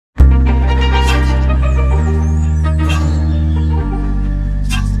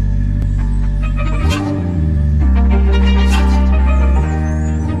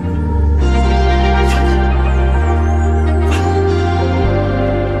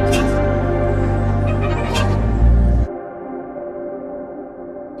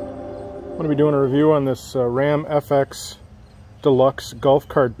be doing a review on this Ram FX Deluxe golf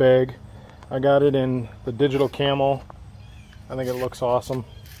cart bag. I got it in the digital camo. I think it looks awesome.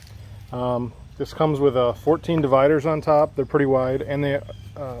 This comes with 14 dividers on top. They're pretty wide, and they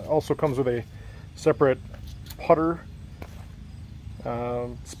also comes with a separate putter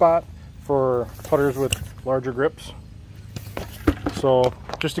spot for putters with larger grips. So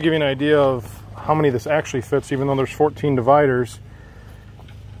just to give you an idea of how many this actually fits, even though there's 14 dividers,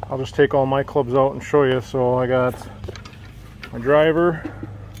 I'll just take all my clubs out and show you. So I got my driver,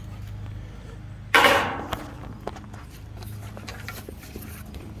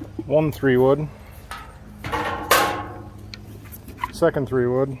 one 3-wood, second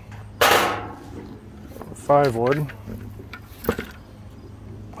 3-wood, 5-wood,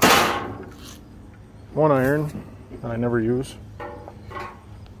 1 iron that I never use,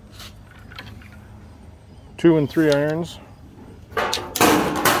 2 and 3 irons.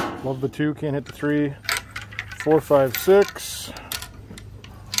 Love the 2, can't hit the 3. 4, 5, 6,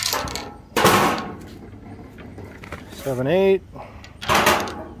 7, 8,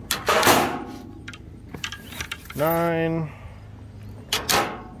 9.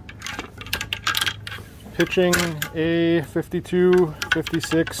 Pitching a 52,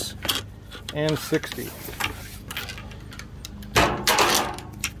 56, and 60.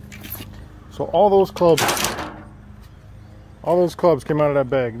 So all those clubs came out of that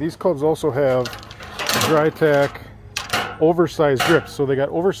bag. These clubs also have dry tack oversized grips, so they got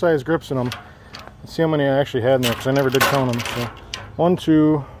oversized grips in them. Let's see how many I actually had in there, because I never did count them. So 1,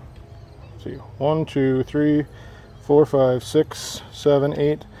 2, let's see, 1, 2, 3, 4, 5, 6, 7,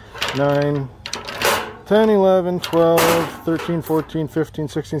 8, 9, 10, 11, 12, 13, 14, 15,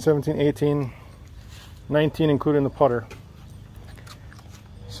 16, 17, 18, 19, including the putter.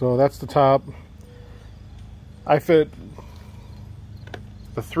 So that's the top. I fit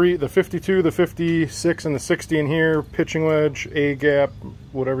the 52, the 56, and the 60 in here, pitching wedge, A gap,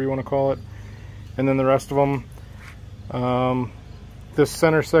 whatever you want to call it, and then the rest of them. This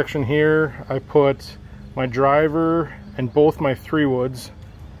center section here, I put my driver and both my 3-woods.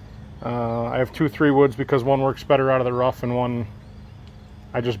 I have 2 3-woods because one works better out of the rough and one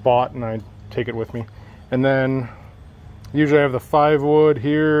I just bought and I take it with me. And then usually I have the 5-wood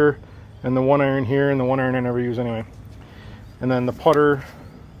here and the 1 iron here, and the 1 iron I never use anyway. And then the putter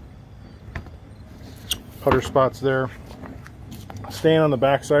spots there. Staying on the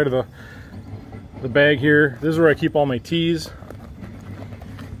back side of the bag here, this is where I keep all my tees.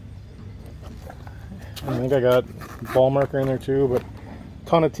 I think I got a ball marker in there too, but a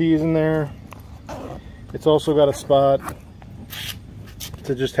ton of tees in there. It's also got a spot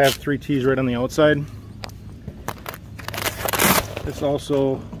to just have 3 tees right on the outside. This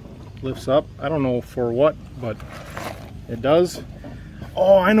also lifts up. I don't know for what, but it does.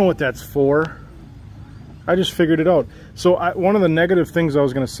 Oh, I know what that's for. I just figured it out. So one of the negative things I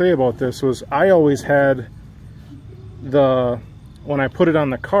was going to say about this was I always had when I put it on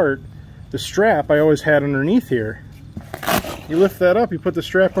the cart, the strap I always had underneath here. You lift that up, you put the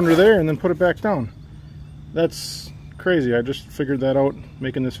strap under there, and then put it back down. That's crazy. I just figured that out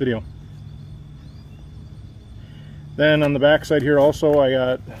making this video. Then on the back side here also, I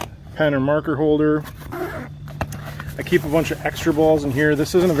got pen and marker holder. I keep a bunch of extra balls in here.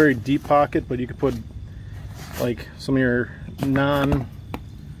 This isn't a very deep pocket, but you could put like some of your non-good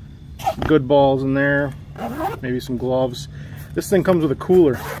balls in there, maybe some gloves. This thing comes with a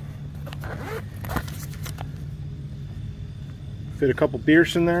cooler. Fit a couple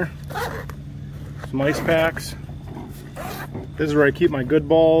beers in there, some ice packs. This is where I keep my good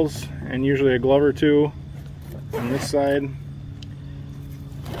balls, and usually a glove or two on this side.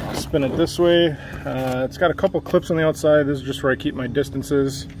 Spin it this way. It's got a couple clips on the outside. This is just where I keep my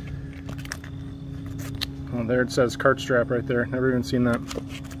distances. Oh, there it says cart strap right there. Never even seen that.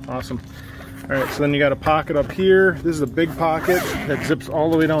 Awesome. All right, so then you got a pocket up here. This is a big pocket that zips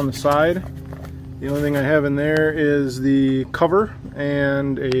all the way down the side. The only thing I have in there is the cover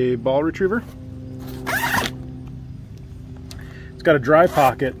and a ball retriever. It's got a dry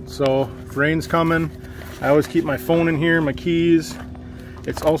pocket, so if rain's coming, I always keep my phone in here, my keys.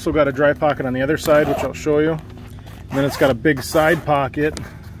 It's also got a dry pocket on the other side, which I'll show you. And then it's got a big side pocket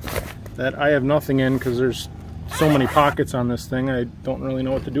that I have nothing in because there's so many pockets on this thing. I don't really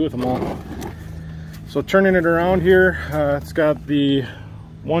know what to do with them all. So turning it around here, it's got the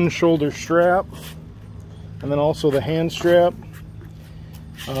 1 shoulder strap and then also the hand strap.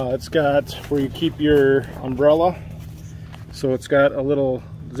 It's got where you keep your umbrella. So it's got a little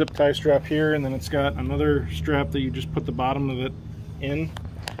zip tie strap here, and then it's got another strap that you just put the bottom of it in.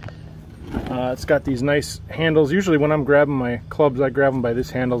 It's got these nice handles. Usually when I'm grabbing my clubs, I grab them by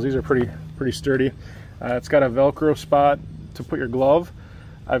these handles. These are pretty pretty sturdy. It's got a Velcro spot to put your glove.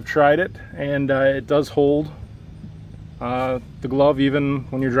 I've tried it, and it does hold the glove even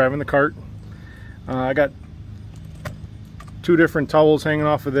when you're driving the cart. I got 2 different towels hanging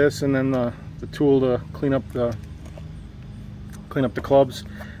off of this, and then the tool to clean up the clubs.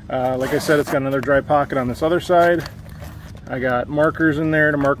 Like I said, it's got another dry pocket on this other side. I got markers in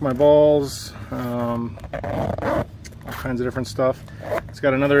there to mark my balls, all kinds of different stuff. It's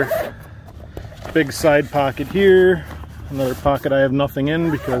got another big side pocket here, another pocket I have nothing in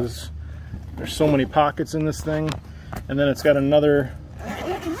because there's so many pockets in this thing. And then it's got another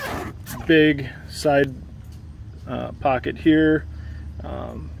big side pocket here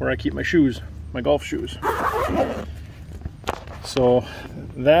where I keep my shoes, my golf shoes. So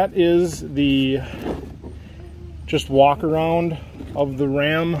that is the just walk around of the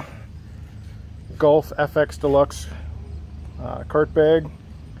Ram Golf FX Deluxe cart bag.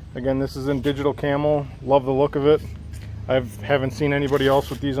 Again, this is in digital camo. Love the look of it. I haven't seen anybody else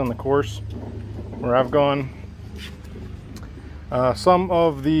with these on the course where I've gone. Some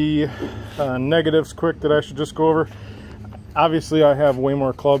of the negatives quick that I should just go over. Obviously, I have way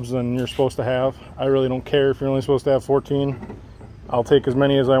more clubs than you're supposed to have. I really don't care if you're only supposed to have 14. I'll take as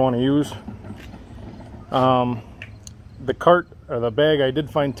many as I want to use. The cart, or the bag, I did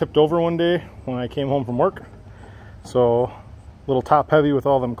find tipped over one day when I came home from work. So, a little top heavy with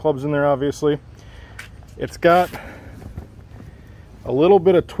all them clubs in there, obviously. It's got a little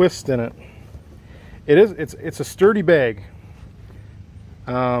bit of twist in it. It's a sturdy bag.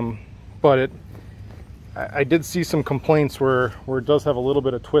 But I did see some complaints where it does have a little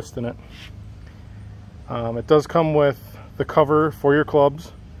bit of twist in it. It does come with the cover for your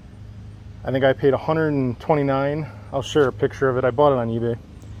clubs. I think I paid $129. I'll share a picture of it. I bought it on eBay.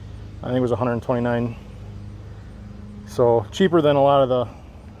 I think it was $129. So cheaper than a lot of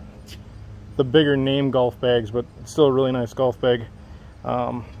the bigger name golf bags, but it's still a really nice golf bag.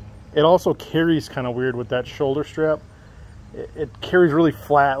 It also carries kind of weird with that shoulder strap. It carries really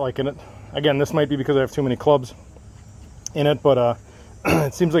flat, like in it. Again, this might be because I have too many clubs in it, but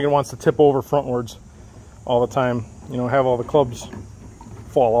it seems like it wants to tip over frontwards all the time. You know, have all the clubs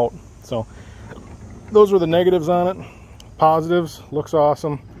fall out. So those were the negatives on it. Positives: looks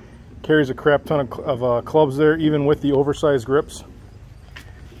awesome. Carries a crap ton of clubs there, even with the oversized grips.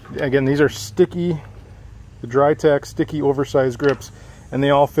 Again, these are sticky, the dry tack sticky oversized grips, and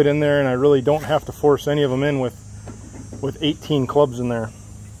they all fit in there, and I really don't have to force any of them in with 18 clubs in there.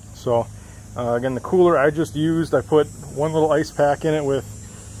 So again, the cooler I just used, I put one little ice pack in it with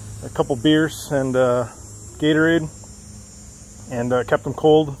a couple beers and Gatorade, and kept them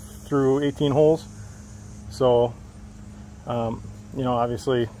cold through 18 holes. So you know,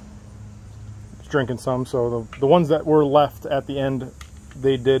 obviously it's drinking some, so the ones that were left at the end,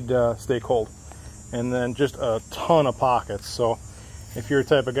 they did stay cold. And then just a ton of pockets. So if you're the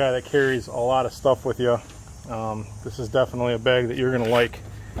type of guy that carries a lot of stuff with you, this is definitely a bag that you're gonna like.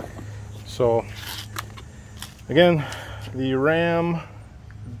 So again, the Ram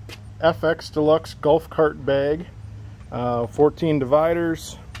FX Deluxe Golf Cart Bag, 14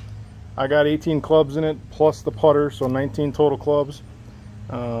 dividers. I got 18 clubs in it plus the putter, so 19 total clubs.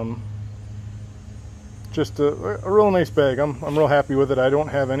 Just a real nice bag. I'm real happy with it. I don't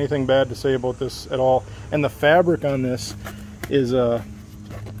have anything bad to say about this at all. And the fabric on this is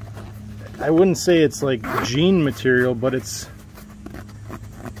I wouldn't say it's like jean material, but it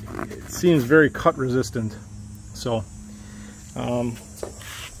seems very cut resistant. So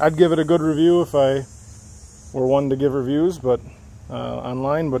I'd give it a good review if I were one to give reviews, but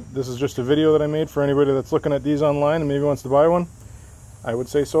online. But this is just a video that I made for anybody that's looking at these online and maybe wants to buy one. I would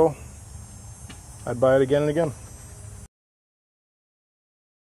say so. I'd buy it again and again.